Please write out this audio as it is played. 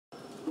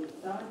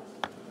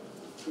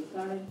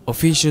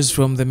Officials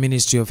from the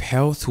Ministry of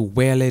Health, who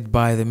were led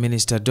by the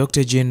Minister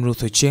Dr. Jane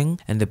Ruth Ocheng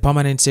and the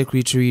Permanent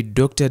Secretary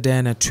Dr.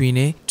 Diana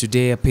Twine,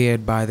 today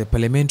appeared by the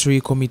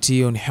Parliamentary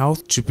Committee on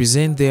Health to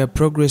present their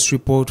progress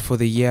report for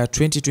the year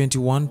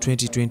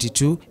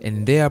 2021-2022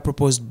 and their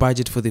proposed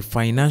budget for the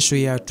financial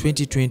year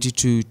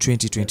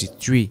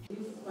 2022-2023.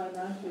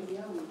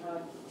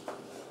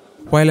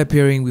 While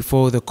appearing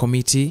before the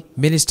committee,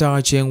 Minister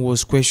Ocheng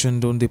was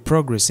questioned on the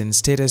progress and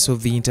status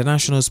of the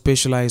International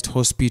Specialized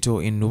Hospital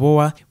in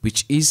Lubowa,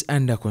 which is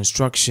under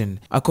construction.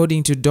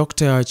 According to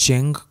Dr.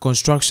 Ocheng,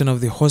 construction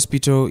of the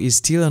hospital is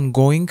still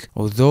ongoing,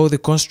 although the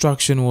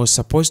construction was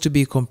supposed to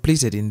be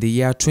completed in the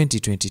year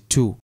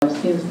 2022. I've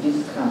since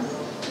discussed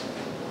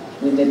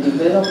with the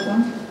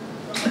developer,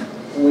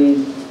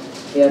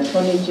 with the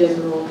Attorney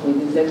General,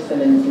 with His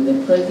Excellency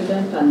the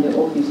President, and the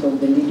Office of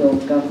the Leader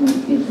of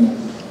Government Business.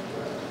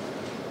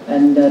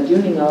 And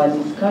during our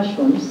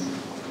discussions,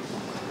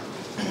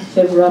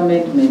 several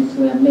amendments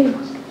were made.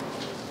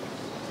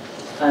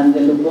 And the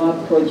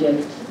Lubowa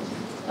project,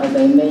 as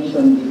I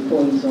mentioned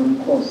before, is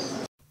on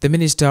course. The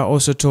minister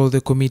also told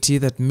the committee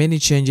that many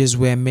changes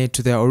were made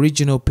to the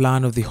original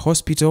plan of the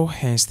hospital,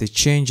 hence the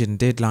change in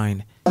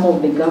deadline. Some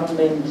of the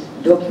government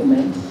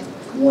documents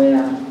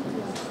were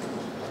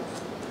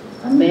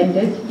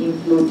amended,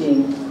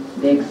 including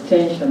the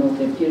extension of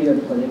the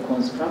period for the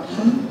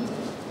construction.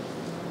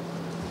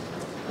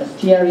 A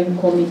steering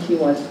committee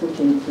was put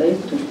in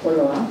place to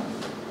follow up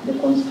the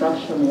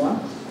construction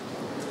works,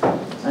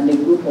 and a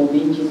group of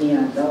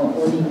engineers, our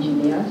own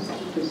engineers,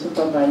 to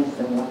supervise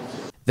the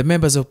works. The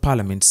members of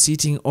parliament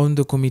sitting on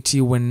the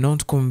committee were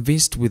not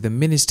convinced with the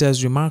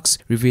minister's remarks,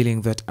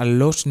 revealing that a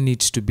lot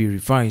needs to be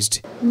revised.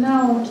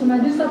 Now, to my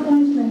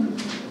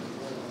disappointment,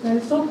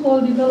 the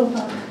so-called developer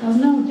has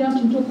now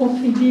jumped into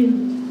coffee deal.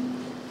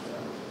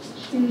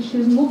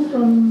 She's moved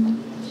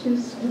from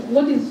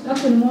what is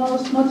actually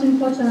most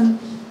important,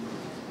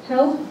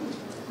 health,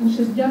 and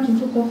she's jumped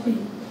into coffee.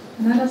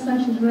 And I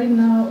understand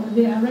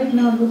they are right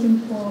now looking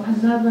for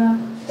another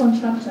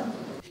contractor.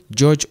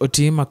 George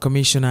Otim, a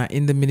commissioner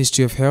in the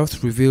Ministry of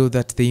Health, revealed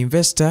that the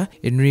investor,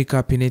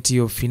 Enrica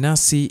Pinetti of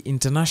Finassi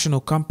International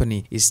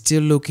Company, is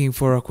still looking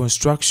for a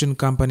construction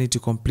company to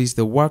complete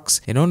the works,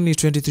 and only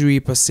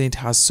 23%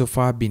 has so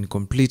far been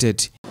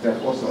completed. They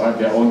have also had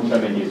their own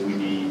challenges with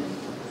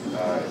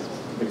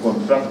the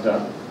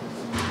contractor,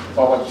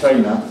 Power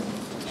China,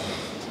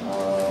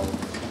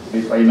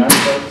 the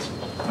financials,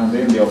 and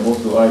then they have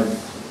also had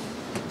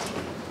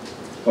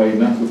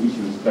financial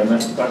issues,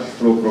 cash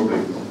flow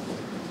problems.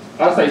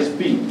 As I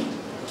speak,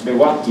 the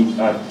work is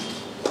at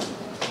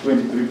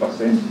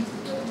 23%.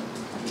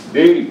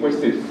 They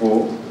requested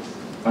for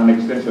an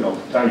extension of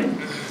time.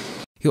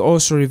 He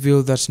also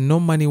revealed that no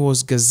money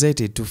was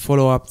gazetted to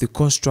follow up the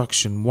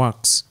construction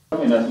works. The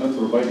government has not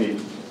provided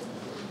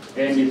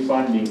any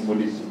funding for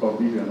the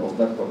supervision of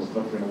that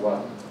construction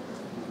work.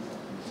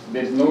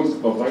 There's no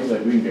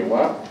supervisor doing the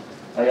work.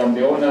 I am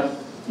the owner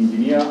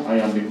engineer, I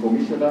am the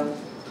commissioner.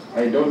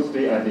 I don't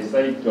stay at the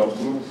site to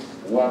approve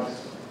works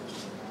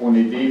on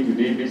a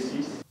day-to-day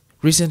basis.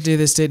 Recently,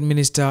 the State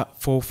Minister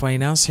for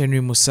Finance, Henry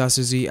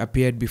Musasizi,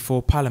 appeared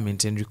before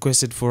Parliament and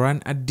requested for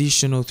an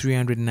additional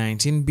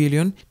 319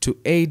 billion to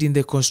aid in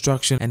the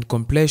construction and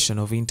completion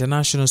of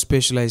International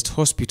Specialized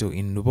Hospital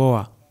in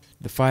Lubowa.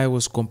 The file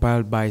was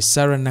compiled by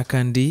Sarah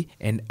Nakandi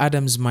and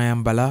Adams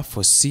Mayambala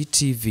for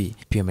CTV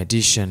PM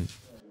Edition.